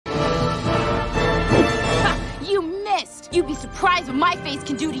You'd be surprised what my face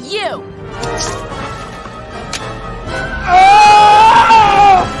can do to you!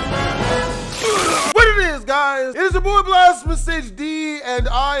 What it is, guys? It is your boy BlastphamousHD, and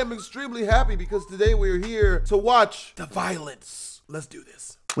I am extremely happy because today we're here to watch the violence. Let's do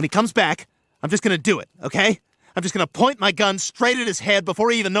this. When he comes back, I'm just gonna do it, okay? I'm just gonna point my gun straight at his head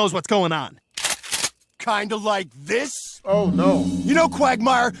before he even knows what's going on. Kinda like this? Oh, no. You know,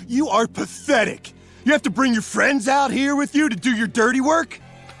 Quagmire, you are pathetic. You have to bring your friends out here with you to do your dirty work?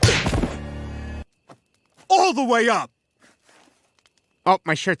 All the way up. Oh,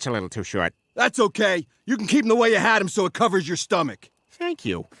 my shirt's a little too short. That's okay. You can keep them the way you had them so it covers your stomach. Thank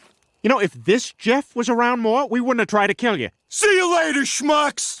you. You know, if this Jeff was around more, we wouldn't have tried to kill you. See you later,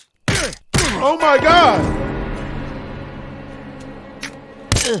 schmucks! Oh, my God.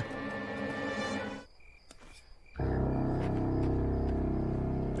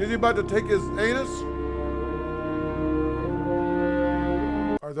 Is he about to take his anus?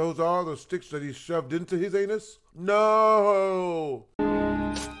 Are those all the sticks that he shoved into his anus? No!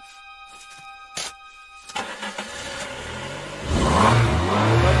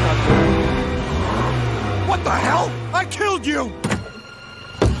 What the hell? I killed you!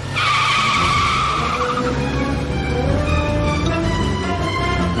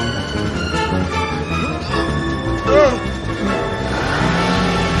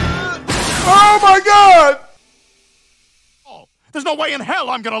 Oh my God! Oh, there's no way in hell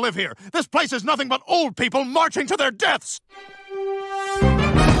I'm gonna live here. This place is nothing but old people marching to their deaths.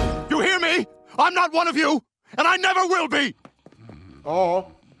 You hear me? I'm not one of you, and I never will be. Oh.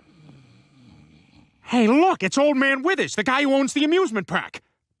 Hey, look, it's Old Man Withers, the guy who owns the amusement park.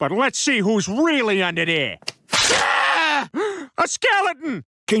 But let's see who's really under there. Ah! A skeleton!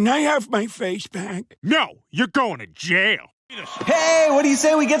 Can I have my face back? No, you're going to jail. Hey, what do you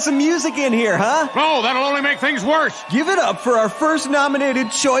say we get some music in here, huh? Oh, that'll only make things worse. Give it up for our first nominated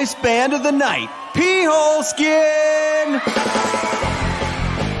choice band of the night, P-Hole Skin!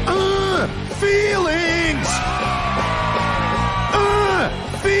 Feelings!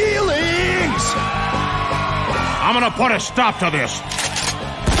 Feelings! I'm gonna put a stop to this.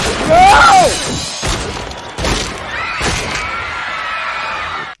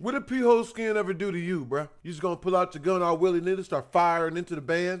 What did P-Hole Skin ever do to you, bruh? You just gonna pull out your gun all willy-nilly, start firing into the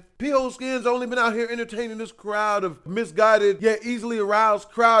band? P-Hole Skin's only been out here entertaining this crowd of misguided yet easily aroused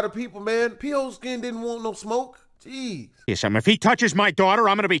crowd of people, man. P-Hole Skin didn't want no smoke. Jeez. Yes, if he touches my daughter,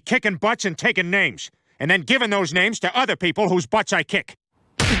 I'm gonna be kicking butts and taking names. And then giving those names to other people whose butts I kick.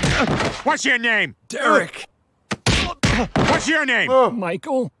 What's your name? Derek. What's your name?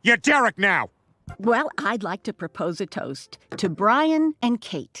 Michael. You're Derek now. Well, I'd like to propose a toast to Brian and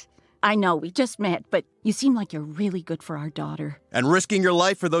Kate. I know we just met, but you seem like you're really good for our daughter. And risking your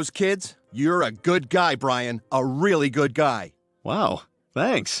life for those kids? You're a good guy, Brian. A really good guy. Wow,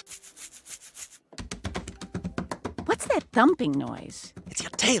 thanks. What's that thumping noise? It's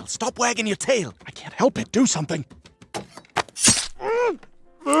your tail. Stop wagging your tail. I can't help it. Do something.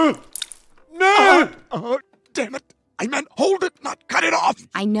 No! Damn it. I meant hold it, not cut it off.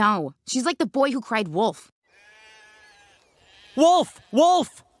 I know. She's like the boy who cried wolf. Wolf!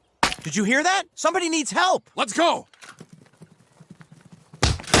 Wolf! Did you hear that? Somebody needs help! Let's go.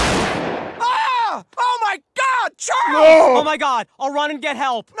 Ah! Oh my God, Charles! No! Oh my God, I'll run and get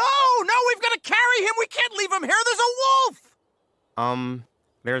help. No, we've got to carry him. We can't leave him here. There's a wolf!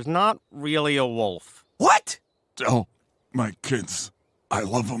 There's not really a wolf. What? Tell my kids I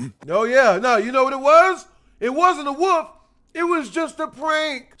love them. Oh yeah, no, you know what it was? It wasn't a wolf. It was just a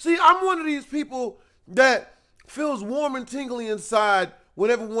prank. See, I'm one of these people that feels warm and tingly inside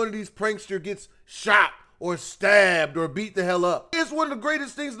whenever one of these pranksters gets shot or stabbed or beat the hell up. It's one of the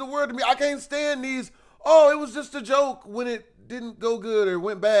greatest things in the world to me. I can't stand these, oh, it was just a joke when it didn't go good or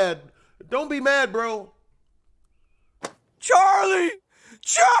went bad. Don't be mad, bro. Charlie!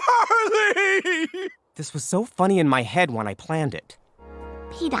 Charlie! This was so funny in my head when I planned it.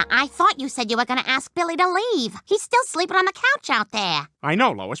 Peter, I thought you said you were gonna ask Billy to leave. He's still sleeping on the couch out there. I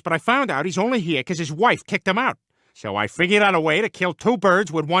know, Lois, but I found out he's only here because his wife kicked him out. So I figured out a way to kill two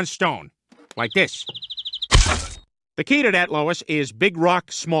birds with one stone. Like this. The key to that, Lois, is big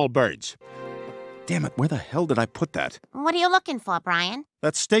rock, small birds. Damn it, where the hell did I put that? What are you looking for, Brian?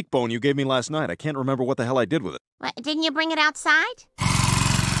 That steak bone you gave me last night. I can't remember what the hell I did with it. What, didn't you bring it outside?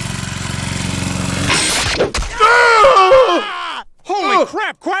 Holy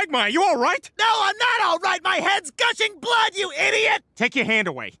crap, Quagmire, you all right? No, I'm not all right. My head's gushing blood, you idiot! Take your hand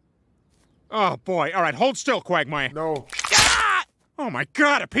away. Oh, boy. All right, hold still, Quagmire. No. Ah! Oh, my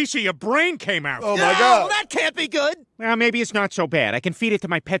God, a piece of your brain came out. Oh, my God. That can't be good. Well, maybe it's not so bad. I can feed it to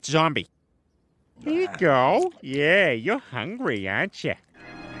my pet zombie. Here you go. Yeah, you're hungry, aren't you?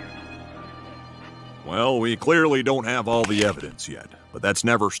 Well, we clearly don't have all the evidence yet, but that's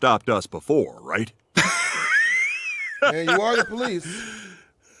never stopped us before, right? Man, you are the police.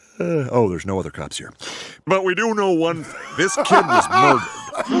 Oh, there's no other cops here. But we do know one thing. This kid was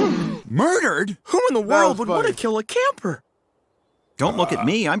murdered. Murdered? Who in the world would want to funny. kill a camper? Don't look at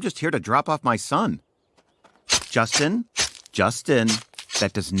me. I'm just here to drop off my son. Justin,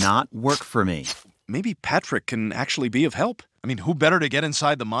 that does not work for me. Maybe Patrick can actually be of help. I mean, who better to get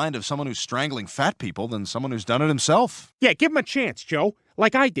inside the mind of someone who's strangling fat people than someone who's done it himself? Yeah, give him a chance, Joe.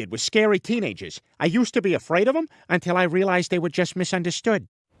 Like I did with scary teenagers. I used to be afraid of them until I realized they were just misunderstood.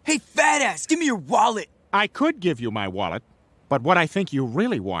 Hey, fat ass, give me your wallet. I could give you my wallet, but what I think you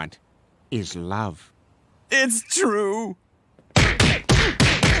really want is love. It's true.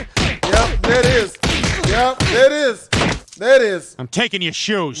 Yep, there it is. Yep, there it is. There it is. I'm taking your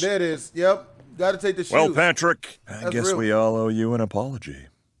shoes. There it is. Yep. Gotta take the shoes. Well, Patrick, I That's guess real. we all owe you an apology.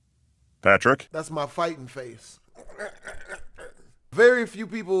 Patrick? That's my fighting face. Very few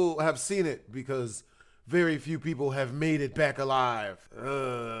people have seen it because very few people have made it back alive.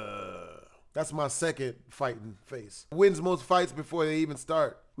 That's my second fighting face. Wins most fights before they even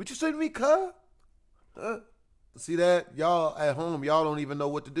start. What you say to me, cuz? See that? Y'all at home, y'all don't even know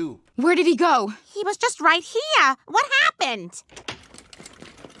what to do. Where did he go? He was just right here. What happened?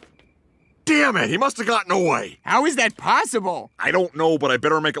 Damn it, he must have gotten away. How is that possible? I don't know, but I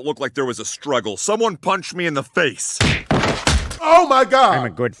better make it look like there was a struggle. Someone punched me in the face. Oh my God! I'm a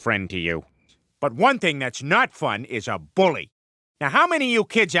good friend to you. But one thing that's not fun is a bully. Now, how many of you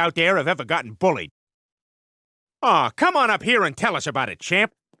kids out there have ever gotten bullied? Aw, come on up here and tell us about it,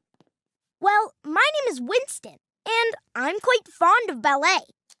 champ. Well, my name is Winston, and I'm quite fond of ballet.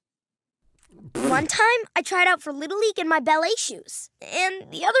 One time, I tried out for Little League in my ballet shoes,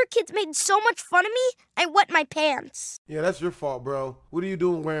 and the other kids made so much fun of me, I wet my pants. Yeah, that's your fault, bro. What are you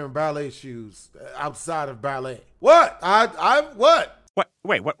doing wearing ballet shoes outside of ballet? What? What? What?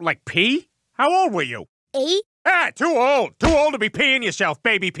 Wait, what, like pee? How old were you? 8? Ah, too old. Too old to be peeing yourself,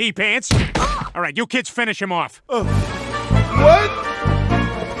 baby pee pants. All right, you kids finish him off. What?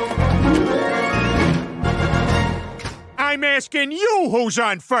 I'm asking you who's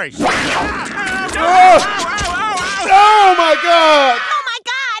on first. Oh my God! Oh my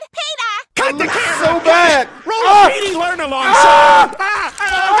God, Peter! Cut the camera! So bad! Roll a Petey learn-along song!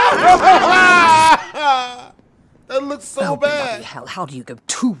 That looks so bad. Bloody hell, how do you go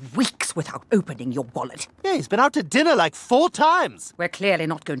 2 weeks without opening your wallet? Yeah, he's been out to dinner like 4 times. We're clearly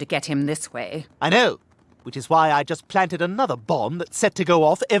not going to get him this way. I know, which is why I just planted another bomb that's set to go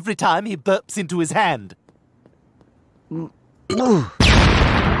off every time he burps into his hand.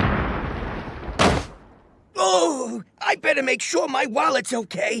 Oh, I better make sure my wallet's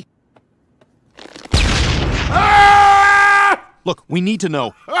okay. Look, we need to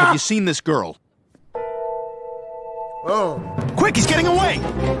know. Have you seen this girl? Oh. Quick, he's getting away!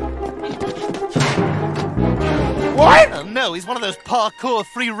 What? Oh, no, he's one of those parkour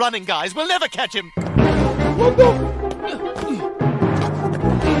free-running guys. We'll never catch him. What the?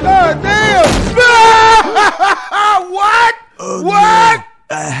 God damn! What? Oh, What?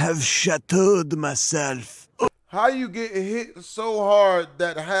 No. I have shattered myself. How you get hit so hard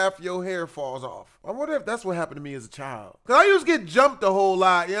that half your hair falls off? I wonder if that's what happened to me as a child. Cause I used to get jumped a whole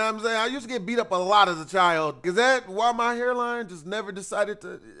lot, you know what I'm saying? I used to get beat up a lot as a child. Is that why my hairline just never decided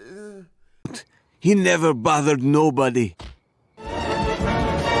to... He never bothered nobody.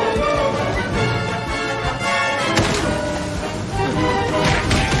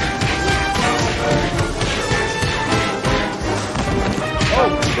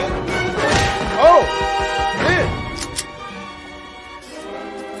 Oh, man.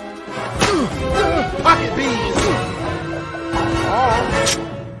 Pocket bees.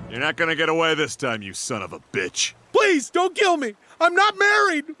 You're not gonna get away this time, you son of a bitch. Please, don't kill me. I'm not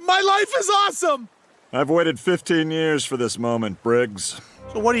married. My life is awesome. I've waited 15 years for this moment, Briggs.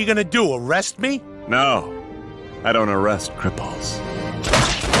 So what are you gonna do, arrest me? No, I don't arrest cripples.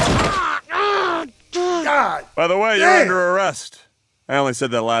 God. By the way, you're Damn. under arrest. I only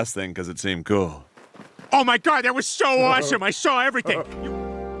said that last thing because it seemed cool. Oh my God, that was so awesome! I saw everything.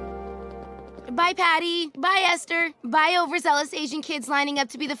 Bye, Patty. Bye, Esther. Bye, overzealous Asian kids lining up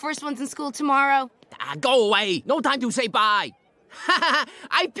to be the first ones in school tomorrow. Go away. No time to say bye.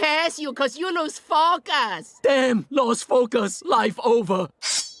 I pass you because you lose focus. Damn, lost focus. Life over.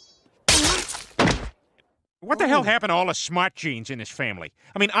 What the hell happened to all the smart genes in this family?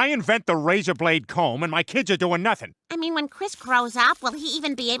 I mean, I invent the razor blade comb, and my kids are doing nothing. I mean, when Chris grows up, will he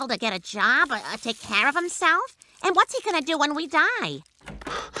even be able to get a job or take care of himself? And what's he gonna do when we die?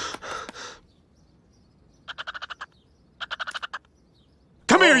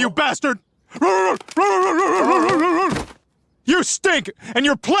 you bastard! You stink, and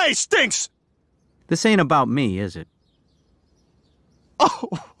your play stinks! This ain't about me, is it?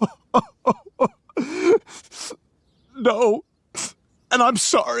 No, and I'm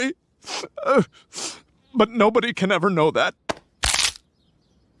sorry. But nobody can ever know that.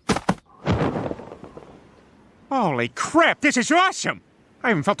 Holy crap, this is awesome! I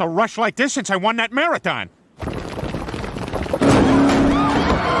haven't felt a rush like this since I won that marathon.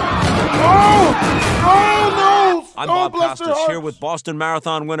 Oh, no! I'm Bob Costas here with Boston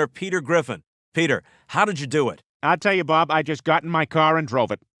Marathon winner Peter Griffin. Peter, how did you do it? I'll tell you, Bob, I just got in my car and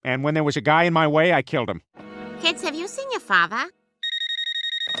drove it. And when there was a guy in my way, I killed him. Kids, have you seen your father?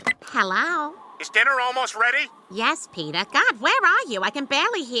 Hello? Is dinner almost ready? Yes, Peter. God, where are you? I can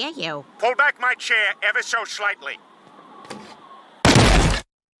barely hear you. Pull back my chair ever so slightly.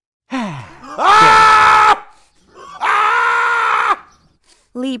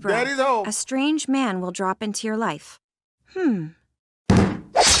 Libra, Daddy's home. a strange man will drop into your life. Oh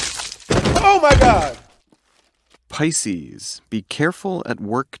my God! Pisces, be careful at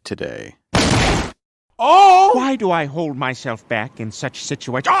work today. Oh! Why do I hold myself back in such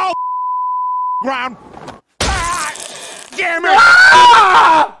situations? Oh! Ground! Ah! Damn it!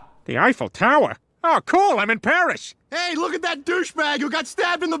 Ah! The Eiffel Tower. Oh, cool, I'm in Paris. Hey, look at that douchebag who got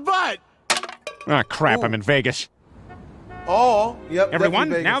stabbed in the butt! Ah, crap, I'm in Vegas. Oh, yep. Everyone,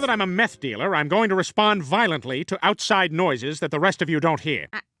 Vegas. now that I'm a meth dealer, I'm going to respond violently to outside noises that the rest of you don't hear.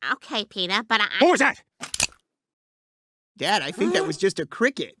 Okay, Peter, but What was that? Dad, I think that was just a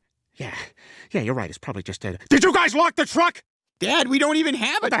cricket. Yeah, you're right. It's probably just a... Did you guys lock the truck? Dad, we don't even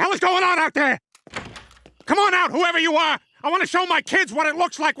have it. What the hell is going on out there? Come on out, whoever you are. I want to show my kids what it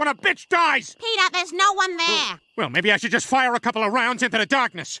looks like when a bitch dies. Peter, there's no one there. Well, maybe I should just fire a couple of rounds into the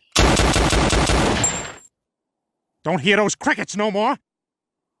darkness. Don't hear those crickets no more.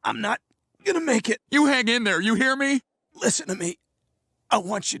 I'm not gonna make it. You hang in there, you hear me? Listen to me. I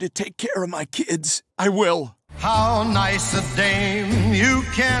want you to take care of my kids. I will. How nice a dame you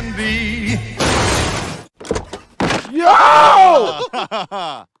can be. Yo!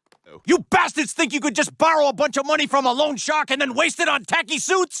 You bastards think you could just borrow a bunch of money from a loan shark and then waste it on tacky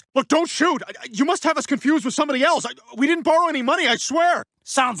suits? Look, don't shoot. You must have us confused with somebody else. We didn't borrow any money, I swear.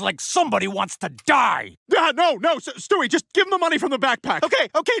 Sounds like somebody wants to die. No, Stewie, just give him the money from the backpack.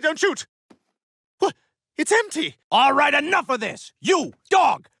 Okay, don't shoot. What? It's empty. All right, enough of this. You,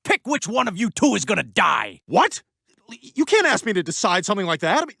 dog, pick which one of you two is gonna die. What? You can't ask me to decide something like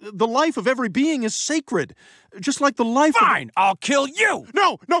that. I mean, the life of every being is sacred. Just like the life Fine, I'll kill you.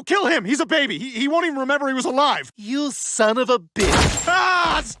 No, kill him. He's a baby. He won't even remember he was alive. You son of a bitch.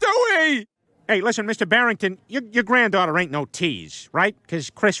 Ah, Stewie! Hey, listen, Mr. Barrington, your granddaughter ain't no tease, right? Because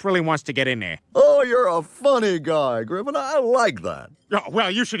Chris really wants to get in there. Oh, you're a funny guy, Griffin. I like that. Oh, well,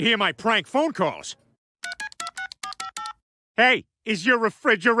 you should hear my prank phone calls. Hey, is your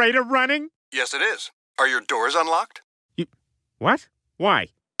refrigerator running? Yes, it is. Are your doors unlocked? What? Why?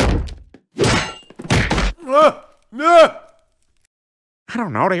 No! I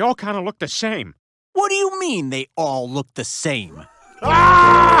don't know, they all kind of look the same. What do you mean they all look the same?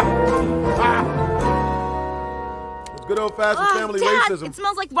 It's good old-fashioned family Dad, racism. it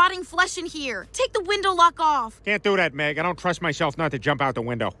smells like rotting flesh in here. Take the window lock off. Can't do that, Meg. I don't trust myself not to jump out the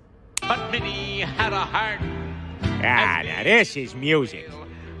window. But Minnie had a heart. Ah, now this is music.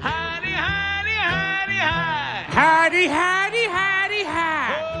 Hardy, hardy, hardy, hardy. Hardy, hardy, hardy,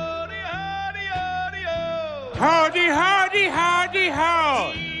 hardy. Hardy, hardy, hardy,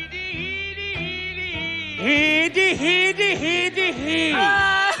 ho. Heedy, heedy, heedy, heedy.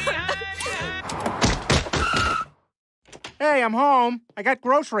 Hey, I'm home. I got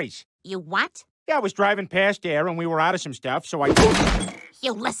groceries. You what? Yeah, I was driving past there and we were out of some stuff, so I...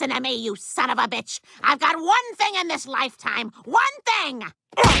 You listen to me, you son of a bitch. I've got one thing in this lifetime. One thing!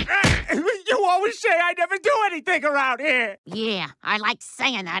 You always say I never do anything around here. Yeah, I like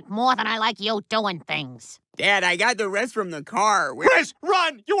saying that more than I like you doing things. Dad, I got the rest from the car. Chris,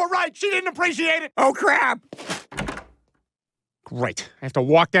 run! You were right. She didn't appreciate it. Oh, crap. Great. I have to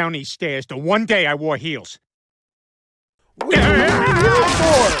walk down these stairs the one day I wore heels.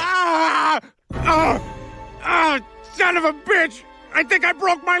 Son of a bitch! I think I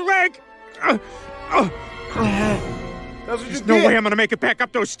broke my leg! There's no way I'm gonna make it back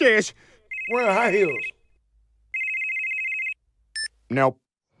up those stairs. Wearing high heels. Nope.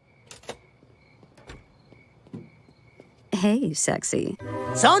 Hey, sexy.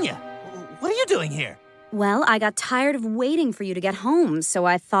 Sonia, what are you doing here? Well, I got tired of waiting for you to get home, so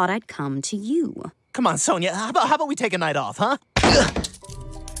I thought I'd come to you. Come on, Sonia, how about we take a night off, huh?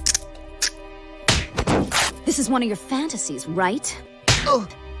 This is one of your fantasies, right?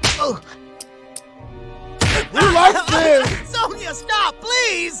 Who likes this? Sonia, stop,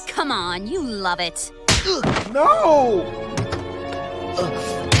 please! Come on, you love it. No!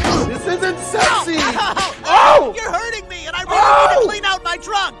 This isn't sexy! Oh! You're hurting me, and I really need to clean out my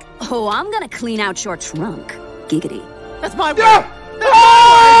trunk! Oh, I'm gonna clean out your trunk. Giggity. That's my way! Oh!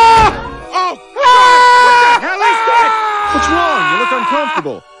 What the hell is that? What's wrong? You look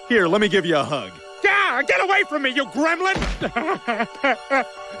uncomfortable. Here, let me give you a hug. Yeah, get away from me, you gremlin!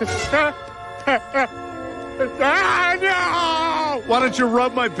 No! Why don't you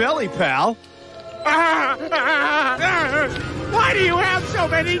rub my belly, pal? Why do you have so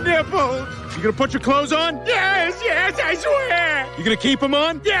many nipples? You gonna put your clothes on? Yes, I swear! You gonna keep them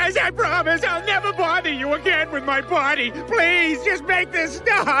on? Yes, I promise I'll never bother you again with my body. Please, just make this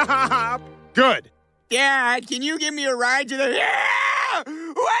stop! Good. Dad, can you give me a ride to the... Yeah!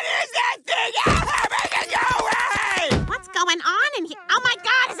 What is that thing? Make it go away! What's going on in here? Oh my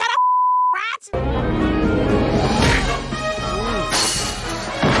God, is that a rat?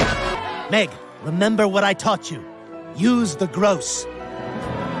 Meg, remember what I taught you. Use the gross.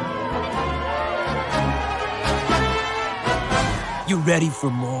 You ready for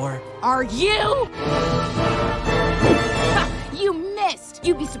more? Are you? Ha, you missed.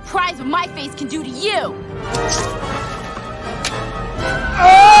 You'd be surprised what my face can do to you.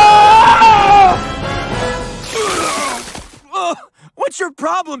 What's your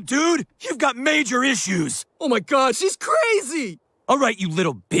problem, dude? You've got major issues. Oh my God, she's crazy! All right, you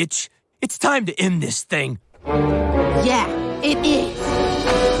little bitch. It's time to end this thing. Yeah, it is.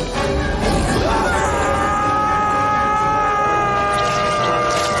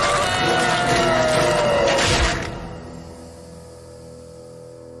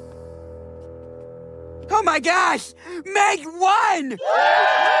 Oh my gosh! Meg won!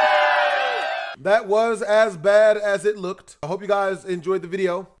 That was as bad as it looked. I hope you guys enjoyed the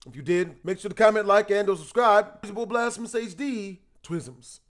video. If you did, make sure to comment, like, and or subscribe. BlastphamousHD, Twisms.